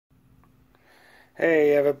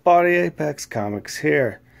Hey everybody, Apex Comics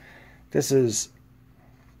here. This is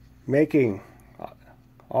making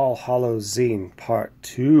All Hallows Zine Part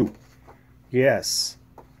 2. Yes,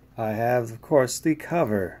 I have, of course, the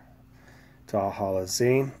cover to All Hallows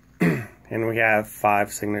Zine, and we have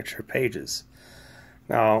 5 signature pages.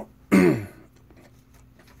 Now,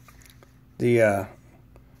 the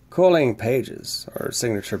culling pages, or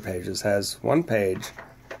signature pages, has one page,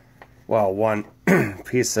 well, one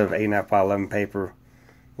piece of 8.5 by 11 paper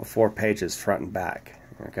with 4 pages front and back.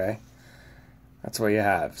 Okay, that's what you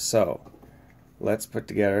have. So let's put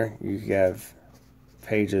together. You have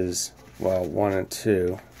pages, well, 1 and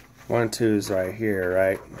 2. 1 and 2 is right here,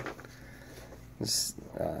 right? This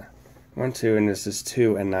 1, 2, and this is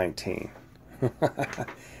 2 and 19.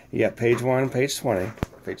 You got page 1, page 20,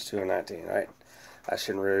 page 2 and 19, right? I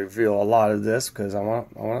shouldn't really reveal a lot of this because I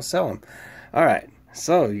want to sell them. All right,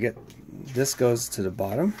 so you get this goes to the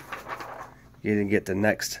bottom. You can get the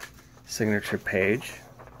next signature page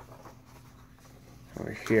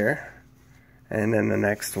over here, and then the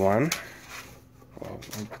next one. Well,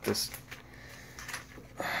 I'll put this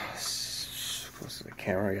close to the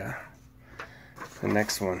camera. Yeah, the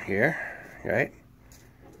next one here, right?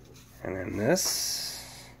 And then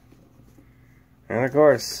this, and of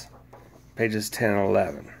course pages 10 and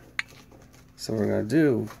 11. So we're going to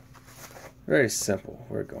do very simple.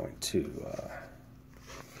 We're going to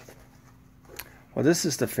well, this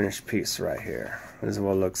is the finished piece right here. This is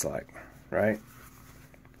what it looks like, right?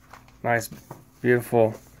 Nice,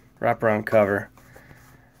 beautiful wraparound cover.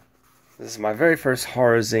 This is my very first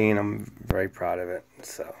horror zine. I'm very proud of it.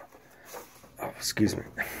 So, oh, excuse me.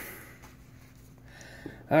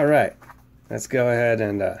 All right, let's go ahead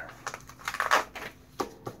and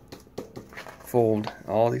fold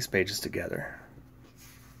all these pages together.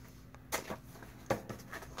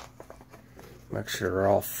 Make sure they're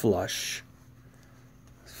all flush.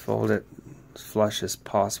 Fold it as flush as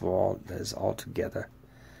possible, all together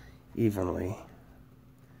evenly.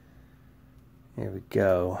 Here we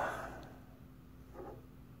go.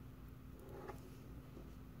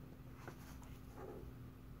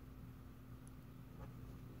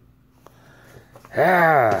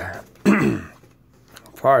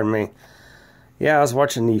 Pardon me. Yeah, I was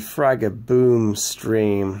watching the Fragaboom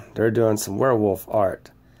stream. They're doing some werewolf art.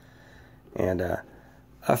 And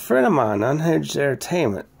a friend of mine, Unhinged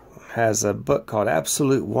Entertainment, has a book called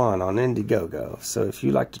Absolute One on Indiegogo. So if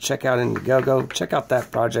you like to check out Indiegogo, check out that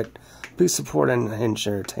project. Please support Unhinged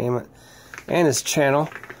Entertainment and his channel.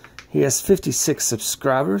 He has 56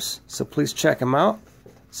 subscribers, so please check him out.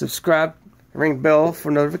 Subscribe, ring the bell for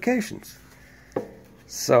notifications.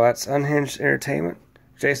 So that's Unhinged Entertainment.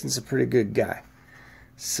 Jason's a pretty good guy.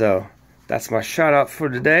 So that's my shout out for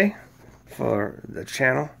today for the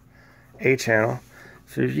channel.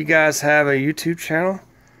 So if you guys have a YouTube channel,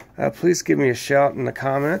 please give me a shout in the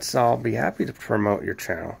comments. I'll be happy to promote your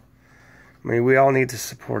channel. I mean, we all need to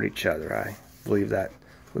support each other. I believe that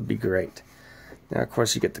would be great. Now, of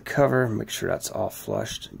course, you get the cover. Make sure that's all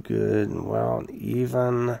flushed good and well and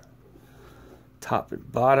even. Top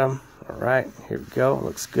and bottom. All right, here we go.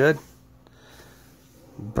 Looks good.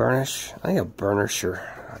 Burnish. I think a burnisher.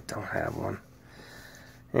 I don't have one.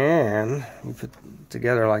 And you put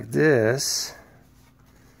together like this.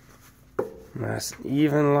 Nice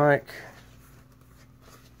even like.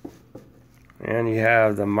 And you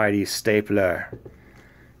have the mighty stapler.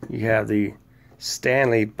 You have the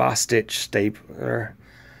Stanley Bostitch stapler.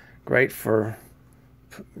 Great for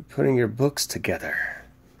putting your books together.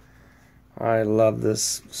 I love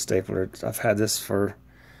this stapler. I've had this for,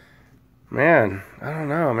 man, I don't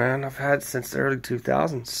know, man. I've had it since the early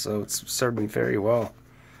 2000s, so it's served me very well.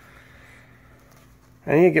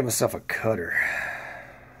 I need to get myself a cutter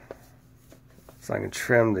so I can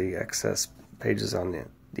trim the excess pages on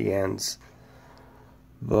the ends.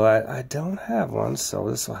 But I don't have one, so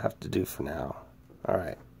this will have to do for now.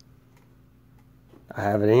 Alright. I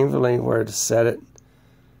have it evenly where to set it.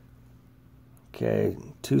 Okay,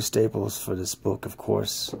 2 staples for this book, of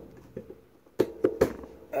course.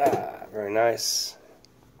 Very nice.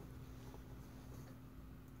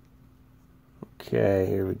 Okay,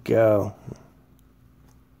 here we go.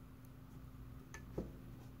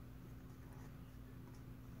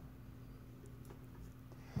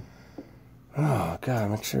 Oh,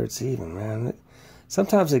 God, make sure it's even, man.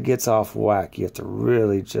 Sometimes it gets off whack. You have to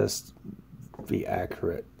really just be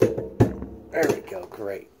accurate. There we go,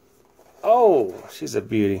 great. Oh, she's a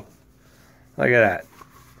beauty. Look at that.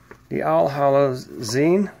 The All Hallows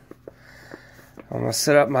Zine. I'm going to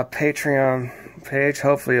set up my Patreon page.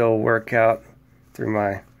 Hopefully it'll work out through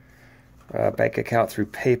my bank account through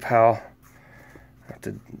PayPal. I have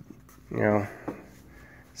to, you know,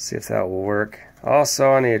 See if that will work.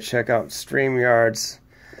 Also, I need to check out StreamYards.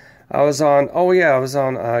 I was on,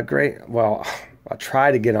 I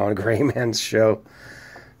tried to get on Gray Man's show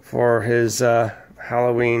for his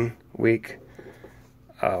Halloween week.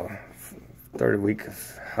 Third week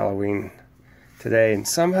of Halloween today. And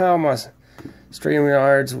somehow my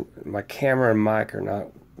StreamYards, my camera and mic are not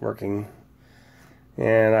working.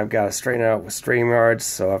 And I've got to straighten it out with StreamYards.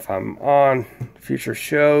 So if I'm on future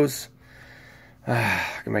shows, I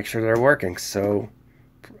can make sure they're working. So,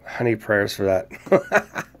 honey prayers for that.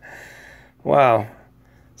 Wow.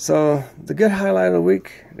 So, the good highlight of the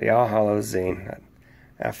week, the All Hallows Zine.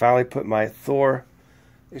 I finally put my Thor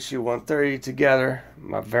issue 130 together,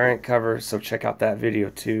 my variant cover. So, check out that video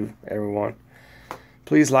too, everyone.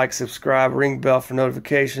 Please like, subscribe, ring bell for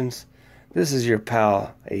notifications. This is your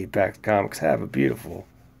pal, 8 Pack Comics. Have a beautiful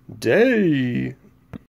day.